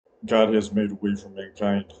God has made a way for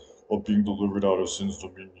mankind of being delivered out of sin's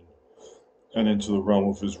dominion and into the realm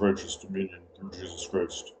of his righteous dominion through Jesus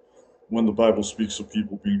Christ. When the Bible speaks of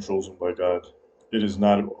people being chosen by God, it is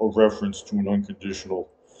not a reference to an unconditional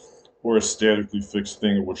or a statically fixed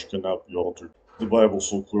thing which cannot be altered. The Bible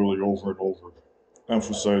so clearly over and over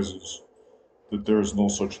emphasizes that there is no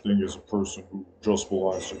such thing as a person who just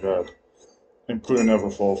belongs to God and couldn't ever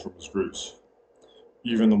fall from his grace.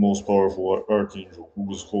 Even the most powerful archangel, who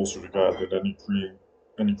was closer to God than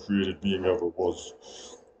any created being ever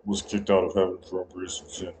was kicked out of heaven for embracing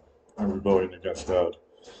sin and rebellion against God,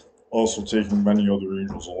 also taking many other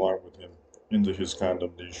angels along with him into his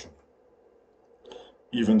condemnation.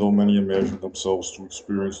 Even though many imagine themselves to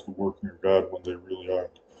experience the working of God when they really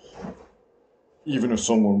aren't. Even if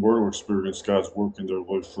someone were to experience God's work in their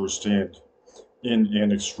life firsthand in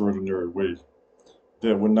an extraordinary way,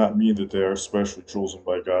 that would not mean that they are specially chosen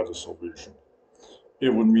by God to salvation. It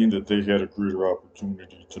would mean that they had a greater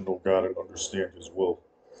opportunity to know God and understand His will.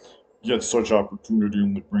 Yet such opportunity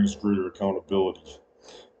only brings greater accountability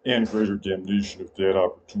and greater damnation if that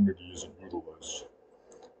opportunity isn't utilized.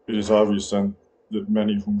 It is obvious then that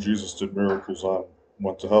many whom Jesus did miracles on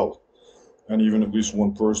went to hell, and even at least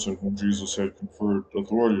one person whom Jesus had conferred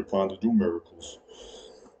authority upon to do miracles,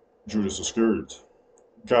 Judas Iscariot.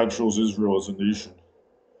 God chose Israel as a nation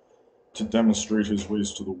to demonstrate his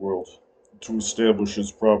ways to the world, to establish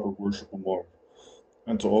his proper worship among,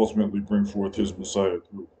 and to ultimately bring forth his Messiah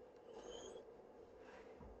through.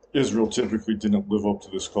 Israel typically didn't live up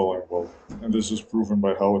to this calling well, and this is proven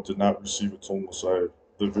by how it did not receive its own Messiah,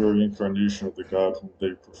 the very incarnation of the God whom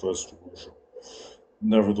they professed to worship.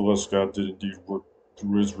 Nevertheless, God did indeed work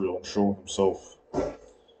through Israel and show himself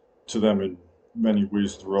to them in many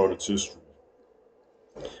ways throughout its history,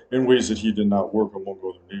 in ways that he did not work among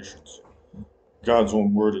other nations. God's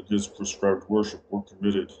own word and his prescribed worship were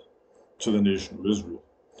committed to the nation of Israel.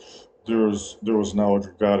 There was knowledge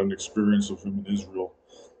of God and experience of him in Israel,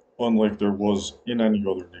 unlike there was in any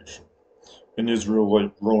other nation. An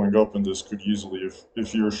Israelite growing up in this could easily,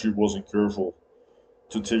 if he or she wasn't careful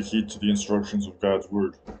to take heed to the instructions of God's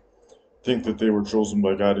word, think that they were chosen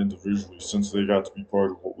by God individually since they got to be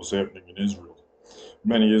part of what was happening in Israel.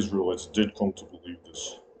 Many Israelites did come to believe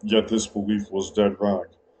this, yet this belief was dead wrong,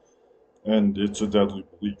 and it's a deadly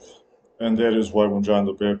belief. And that is why when John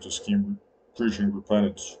the Baptist came preaching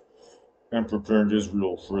repentance and preparing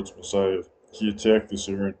Israel for its Messiah, he attacked this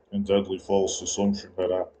errant and deadly false assumption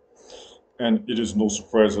head on. And it is no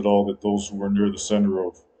surprise at all that those who were near the center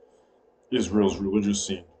of Israel's religious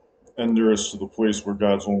scene, and nearest to the place where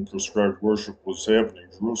God's own prescribed worship was happening,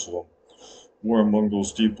 Jerusalem, were among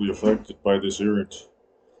those deeply affected by this errant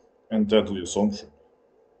and deadly assumption.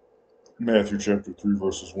 Matthew chapter 3,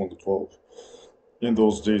 verses 1 to 12. In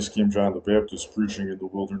those days came John the Baptist preaching in the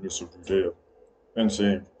wilderness of Judea, and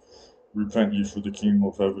saying, Repent ye, for the kingdom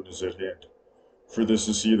of heaven is at hand. For this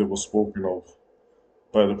is he that was spoken of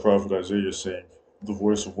by the prophet Isaiah, saying, The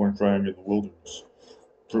voice of one crying in the wilderness,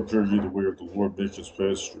 Prepare ye the way of the Lord, make his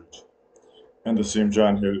paths straight. And the same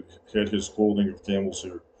John had his clothing of camel's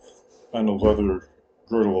hair, and a leather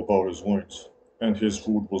girdle about his loins, and his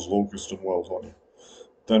food was locust and wild honey.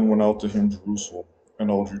 Then went out to him Jerusalem,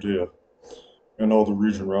 and all Judea, and all the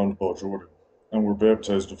region round about Jordan, and were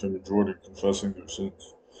baptized of him in Jordan, confessing their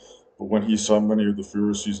sins. But when he saw many of the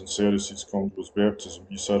Pharisees and Sadducees come to his baptism,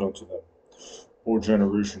 he said unto them, O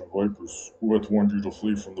generation of vipers, who hath warned you to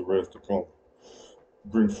flee from the wrath to come?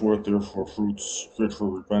 Bring forth therefore fruits fit for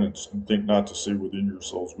repentance, and think not to say within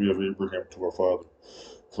yourselves, We have Abraham to our father.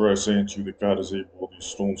 For I say unto you that God is able of these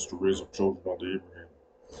stones to raise up children unto Abraham.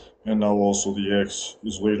 And now also the axe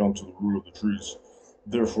is laid unto the root of the trees.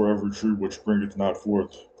 Therefore every tree which bringeth not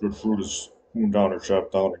forth good fruit is hewn down or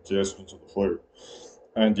chopped down and cast into the fire.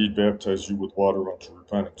 I indeed baptize you with water unto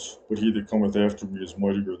repentance, but he that cometh after me is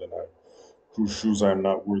mightier than I, whose shoes I am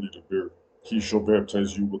not worthy to bear. He shall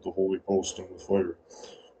baptize you with the Holy Ghost and with fire,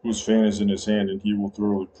 whose fan is in his hand, and he will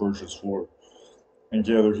thoroughly purge his floor, and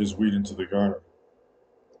gather his wheat into the garner.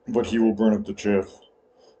 But he will burn up the chaff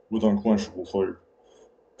with unquenchable fire.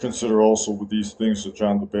 Consider also with these things that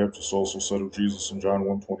John the Baptist also said of Jesus in John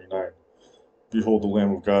 1:29, Behold the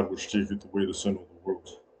Lamb of God which taketh away the sin of the world.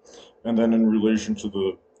 And then in relation to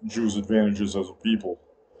the Jews' advantages as a people,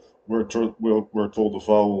 we're told the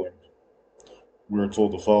following. We are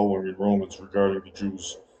told the following in Romans regarding the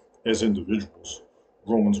Jews as individuals.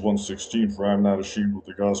 Romans 1:16, For I am not ashamed of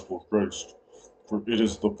the gospel of Christ, for it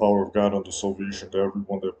is the power of God unto salvation to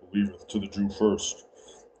everyone that believeth, to the Jew first,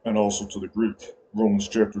 and also to the Greek. Romans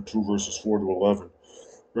chapter 2, verses 4 to 11.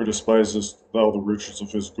 Or despisest thou the riches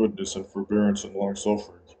of his goodness and forbearance and long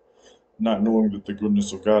suffering, not knowing that the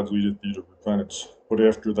goodness of God leadeth thee to repentance. But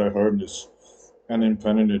after thy hardness and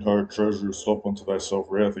impenitent heart treasurest up unto thyself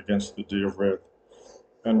wrath against the day of wrath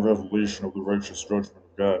and revelation of the righteous judgment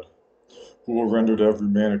of God, who will render to every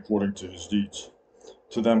man according to his deeds.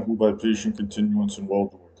 To them who by patient continuance in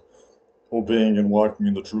well-doing, obeying and walking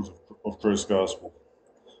in the truth of Christ's gospel,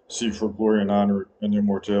 seek for glory and honor and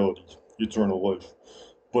immortality, eternal life.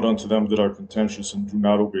 But unto them that are contentious and do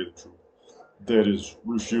not obey the truth, that is,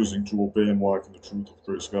 refusing to obey and walk in the truth of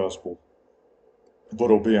Christ's gospel,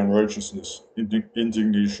 but obey unrighteousness,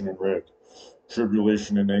 indignation and wrath,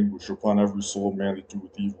 tribulation and anguish upon every soul of man that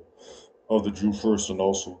doeth evil, of the Jew first and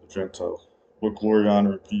also of the Gentile. But glory,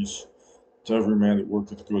 honor, and peace to every man that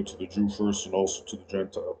worketh good, to the Jew first and also to the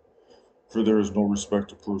Gentile. For there is no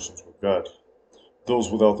respect of persons with God.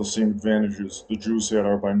 Those without the same advantages the Jews had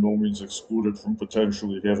are by no means excluded from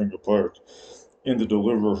potentially having a part in the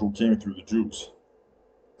deliverer who came through the Jews.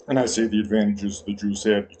 And I say the advantages the Jews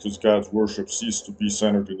had because God's worship ceased to be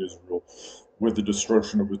centered in Israel with the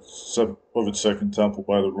destruction of its second temple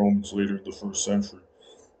by the Romans later in the 1st century.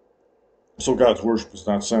 So God's worship is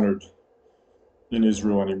not centered in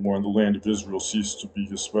Israel anymore, and the land of Israel ceased to be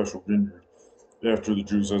his special vineyard after the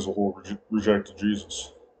Jews as a whole rejected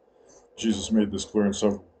Jesus. Jesus made this clear in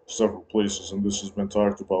several places, and this has been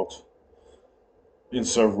talked about in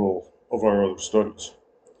several of our other studies.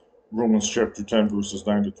 Romans chapter 10, verses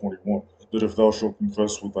 9 to 21, that if thou shalt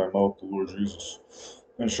confess with thy mouth the Lord Jesus,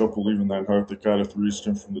 and shalt believe in thine heart that God hath raised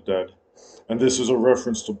him from the dead. And this is a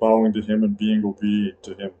reference to bowing to him and being obedient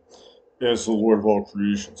to him as the Lord of all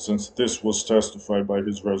creation, since this was testified by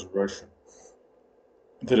his resurrection.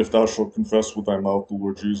 That if thou shalt confess with thy mouth the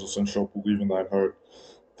Lord Jesus, and shalt believe in thine heart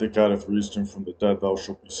that God hath raised him from the dead, thou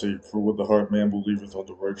shalt be saved. For with the heart man believeth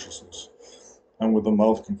unto righteousness, and with the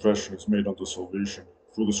mouth confession is made unto salvation.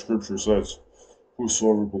 For the scripture says,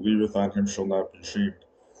 whosoever believeth on him shall not be ashamed.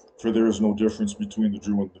 For there is no difference between the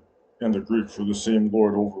Jew and the Greek, for the same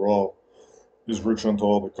Lord over all is rich unto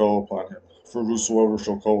all that call upon him. For whosoever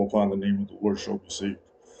shall call upon the name of the Lord shall be saved.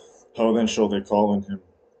 How then shall they call on him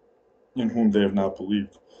in whom they have not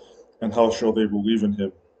believed? And how shall they believe in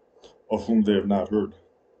him of whom they have not heard?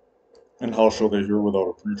 And how shall they hear without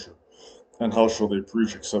a preacher? And how shall they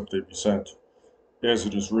preach except they be sent? As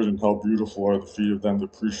it is written, how beautiful are the feet of them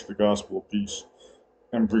that preach the gospel of peace,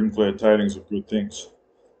 and bring glad tidings of good things.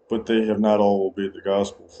 But they have not all obeyed the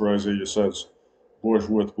gospel. For Isaiah says, Lord,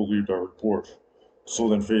 who hath believed our report? So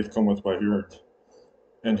then faith cometh by hearing,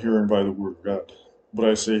 and hearing by the word of God. But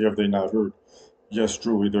I say, have they not heard? Yes,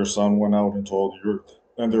 truly, their sound went out into all the earth,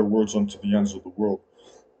 and their words unto the ends of the world.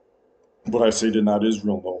 But I say, did not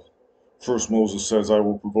Israel know? First Moses says, I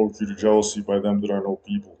will provoke you to jealousy by them that are no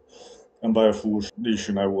people, and by a foolish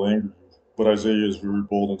nation I will anger you. But Isaiah is very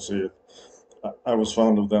bold and saith, I was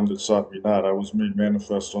found of them that sought me not, I was made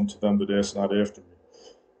manifest unto them that asked not after me.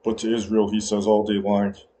 But to Israel he says all day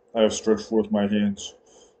long, I have stretched forth my hands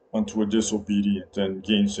unto a disobedient and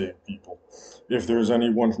gainsaying people. If there is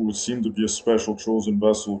anyone who would seem to be a special chosen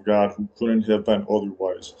vessel of God who couldn't have been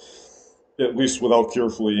otherwise, at least without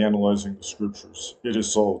carefully analyzing the scriptures, it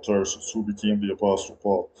is Saul of Tarsus, who became the Apostle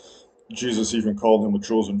Paul. Jesus even called him a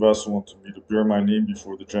chosen vessel unto me to bear my name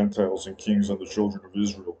before the Gentiles and kings and the children of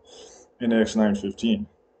Israel in Acts 9:15.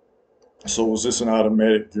 So was this an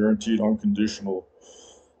automatic, guaranteed, unconditional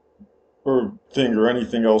or thing or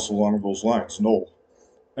anything else along those lines? No.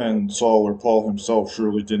 And Saul or Paul himself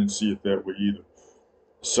surely didn't see it that way either.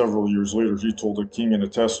 Several years later, he told a king in a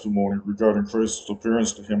testimony regarding Christ's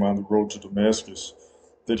appearance to him on the road to Damascus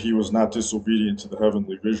that he was not disobedient to the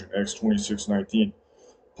heavenly vision, Acts 26:19.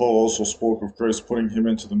 Paul also spoke of Christ putting him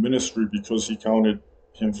into the ministry because he counted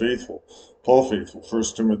him faithful. Paul faithful,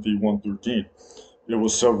 1 Timothy 1:13. It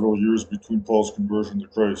was several years between Paul's conversion to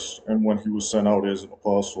Christ and when he was sent out as an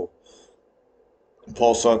apostle.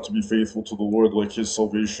 Paul sought to be faithful to the Lord like his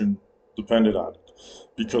salvation depended on it,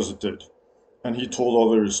 because it did. And he told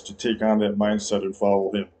others to take on that mindset and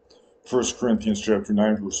follow him. 1 Corinthians chapter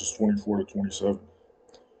 9, verses 24 to 27.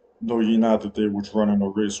 Know ye not that they which run in a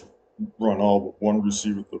race run all, but one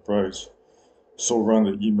receiveth the prize? So run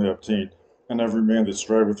that ye may obtain. And every man that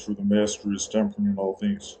striveth for the mastery is temperate in all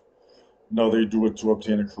things. Now they do it to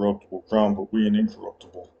obtain a corruptible crown, but we an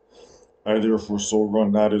incorruptible. I therefore so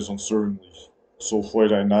run not as uncertainly, so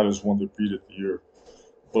fight I not as one that beateth the air,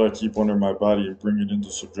 but I keep under my body and bring it into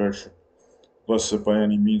subjection, lest that by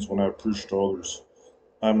any means when I preach to others,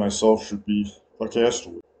 I myself should be a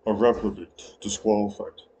castaway, a reprobate,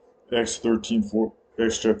 disqualified. Acts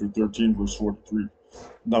chapter 13, verse 43.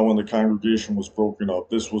 Now when the congregation was broken up,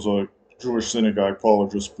 this was a Jewish synagogue Paul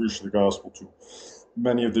had just preached the gospel to.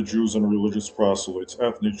 Many of the Jews and religious proselytes,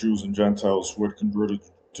 ethnic Jews and Gentiles who had converted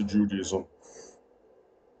to Judaism,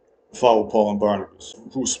 followed Paul and Barnabas,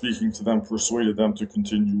 who speaking to them persuaded them to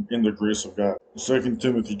continue in the grace of God. 2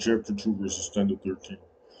 Timothy chapter 2 verses 10 to 13.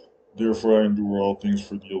 Therefore I endure all things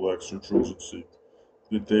for the elect's or chosen's sake,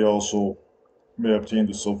 that they also may obtain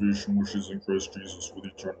the salvation which is in Christ Jesus with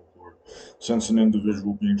eternal glory. Since an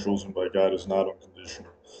individual being chosen by God is not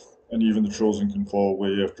unconditional, and even the chosen can fall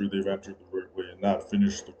away after they've entered the right way and not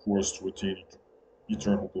finished the course to attain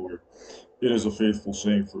eternal glory. It is a faithful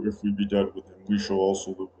saying, for if we be dead with him, we shall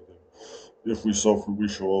also live with him. If we suffer, we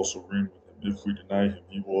shall also reign with him. If we deny him,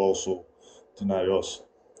 he will also deny us.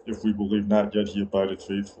 If we believe not, yet he abideth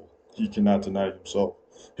faithful. He cannot deny himself.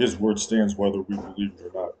 His word stands whether we believe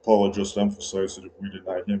it or not. Paul had just emphasized that if we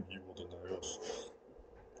deny him, he will deny us.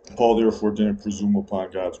 Paul therefore didn't presume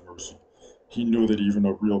upon God's mercy. He knew that even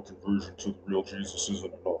a real conversion to the real Jesus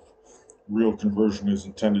isn't enough. Real conversion is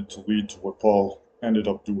intended to lead to what Paul ended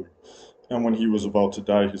up doing. And when he was about to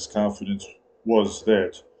die, his confidence was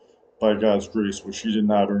that, by God's grace, which he did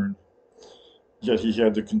not earn, yet he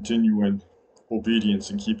had to continue in obedience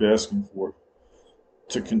and keep asking for,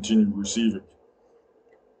 to continue receiving.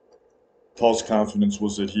 Paul's confidence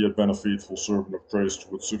was that he had been a faithful servant of Christ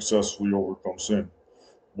who had successfully overcome sin,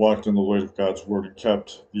 walked in the light of God's word, and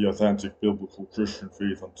kept the authentic biblical Christian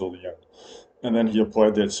faith until the end. And then he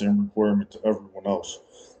applied that same requirement to everyone else.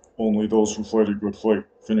 Only those who fight a good fight,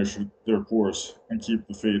 finish their course, and keep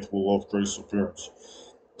the faith will love Christ's appearance.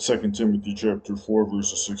 2 Timothy chapter 4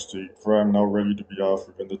 verses 6 to 8. For I am now ready to be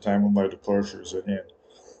offered, and the time of my departure is at hand.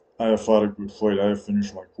 I have fought a good fight, I have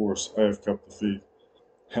finished my course, I have kept the faith.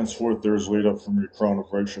 Henceforth there is laid up for me a crown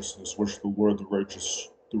of righteousness, which the Lord the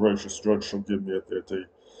righteous judge shall give me at that day,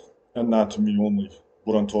 and not to me only,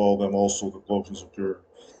 but unto all them also that love his appearing.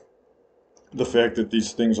 The fact that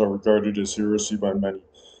these things are regarded as heresy by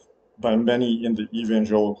many in the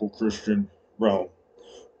evangelical Christian realm,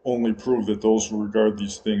 only prove that those who regard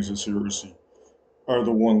these things as heresy are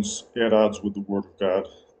the ones at odds with the Word of God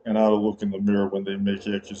and ought to look in the mirror when they make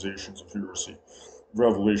accusations of heresy.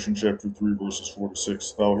 Revelation chapter 3 verses 4 to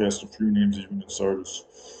 6. Thou hast a few names even in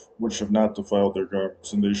Sardis, which have not defiled their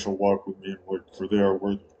garments, and they shall walk with me in white, for they are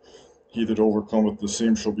worthy. He that overcometh, the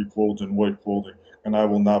same shall be clothed in white clothing, and I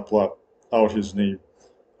will not blot out his name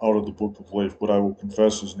out of the book of life, but I will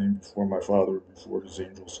confess his name before my Father and before his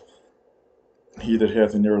angels. He that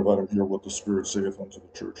hath an ear, let him hear what the Spirit saith unto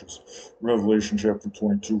the churches. Revelation chapter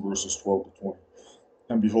 22 verses 12 to 20.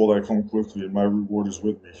 And behold, I come quickly, and my reward is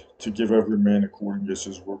with me, to give every man according as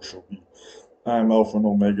his work shall be. I am Alpha and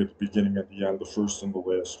Omega, the beginning and the end, the first and the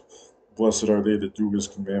last. Blessed are they that do his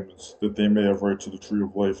commandments, that they may have right to the tree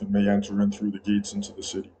of life, and may enter in through the gates into the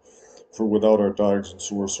city. For without are dogs and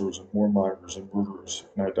sorcerers, and whoremongers, and murderers,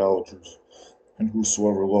 and idolaters, and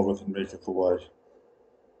whosoever loveth and maketh a lie.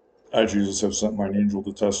 I, Jesus, have sent mine angel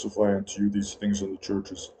to testify unto you these things in the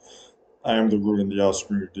churches. I am the root and the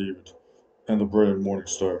offspring of David, and the bright and morning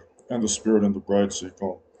star. And the Spirit and the bride say,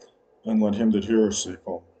 Come. And let him that heareth say,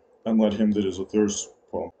 Come. And let him that is athirst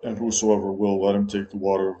come. And whosoever will, let him take the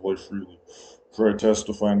water of life freely. For I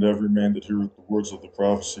testify unto every man that heareth the words of the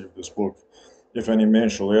prophecy of this book. If any man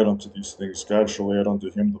shall add unto these things, God shall add unto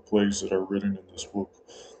him the plagues that are written in this book.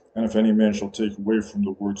 And if any man shall take away from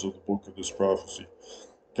the words of the book of this prophecy,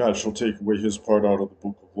 God shall take away his part out of the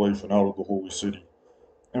book of life and out of the holy city,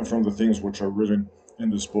 and from the things which are written in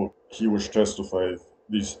this book. He which testifieth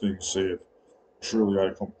these things saith, Surely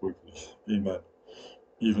I come quickly. Amen.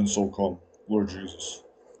 Even so come, Lord Jesus.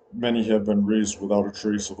 Many have been raised without a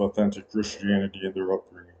trace of authentic Christianity in their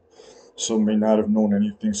upbringing. Some may not have known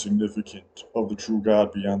anything significant of the true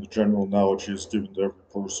God beyond the general knowledge he has given to every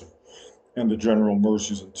person, and the general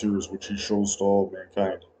mercies and tears which he shows to all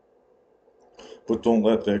mankind. But don't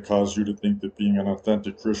let that cause you to think that being an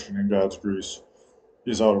authentic Christian in God's grace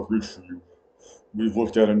is out of reach for you. We've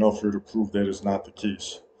looked at enough here to prove that is not the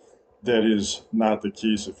case. That is not the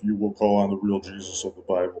case if you will call on the real Jesus of the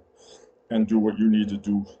Bible and do what you need to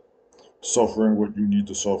do, suffering what you need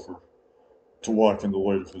to suffer, to walk in the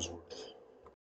light of his word.